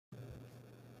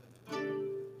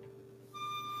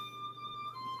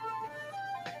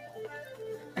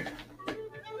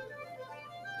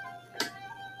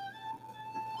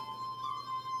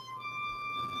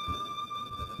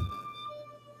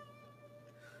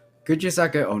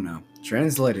Kuchisake-onna,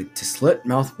 translated to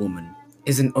Slit-Mouthed Woman,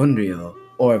 is an unryo,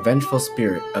 or a vengeful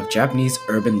spirit of Japanese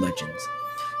urban legends.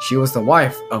 She was the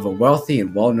wife of a wealthy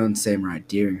and well-known samurai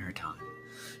during her time.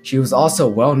 She was also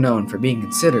well known for being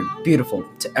considered beautiful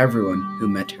to everyone who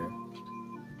met her.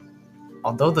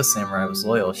 Although the samurai was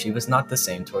loyal, she was not the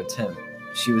same towards him.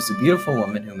 She was a beautiful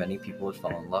woman who many people would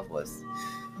fall in love with.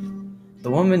 The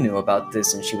woman knew about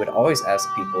this, and she would always ask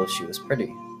people if she was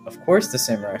pretty. Of course, the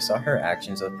samurai saw her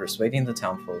actions of persuading the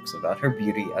townfolks about her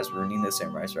beauty as ruining the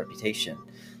samurai's reputation.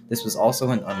 This was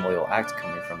also an unloyal act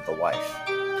coming from the wife.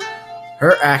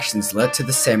 Her actions led to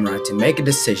the samurai to make a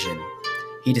decision.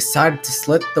 He decided to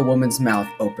slit the woman's mouth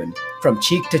open. From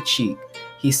cheek to cheek,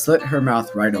 he slit her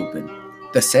mouth right open.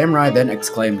 The samurai then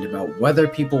exclaimed about whether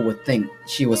people would think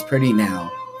she was pretty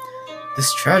now.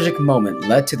 This tragic moment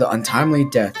led to the untimely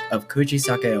death of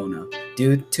Kuchisake-onna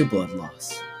due to blood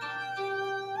loss.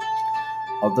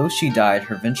 Although she died,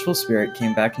 her vengeful spirit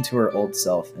came back into her old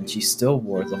self, and she still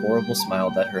wore the horrible smile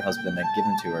that her husband had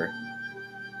given to her.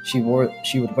 She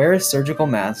would wear a surgical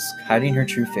mask, hiding her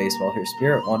true face while her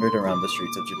spirit wandered around the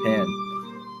streets of Japan.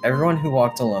 Everyone who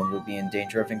walked alone would be in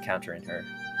danger of encountering her.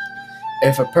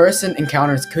 If a person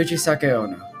encounters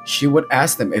Kuchisake-onna, she would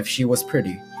ask them if she was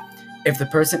pretty. If the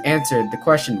person answered the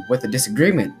question with a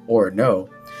disagreement or a no,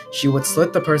 she would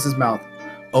slit the person's mouth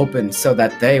open so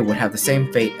that they would have the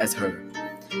same fate as her.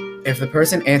 If the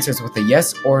person answers with a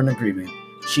yes or an agreement,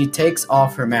 she takes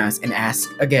off her mask and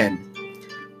asks again.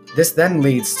 This then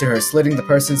leads to her slitting the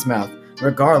person's mouth,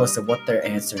 regardless of what their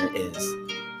answer is.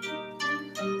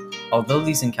 Although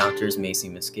these encounters may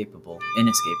seem inescapable,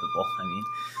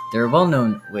 there are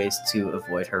well-known ways to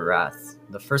avoid her wrath.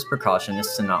 The first precaution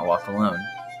is to not walk alone.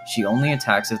 She only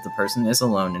attacks if the person is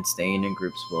alone, and staying in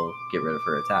groups will get rid of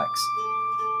her attacks.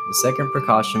 The second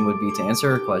precaution would be to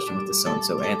answer her question with the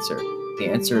so-and-so answer. The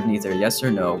answer of neither yes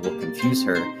or no will confuse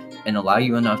her and allow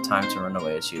you enough time to run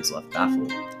away as she is left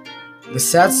baffled. The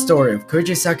sad story of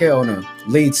Kuchisake-onna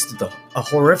leads to a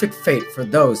horrific fate for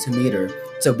those who meet her,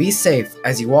 so be safe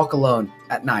as you walk alone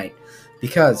at night,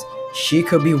 because she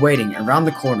could be waiting around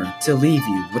the corner to leave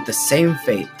you with the same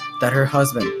fate that her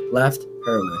husband left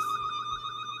her with.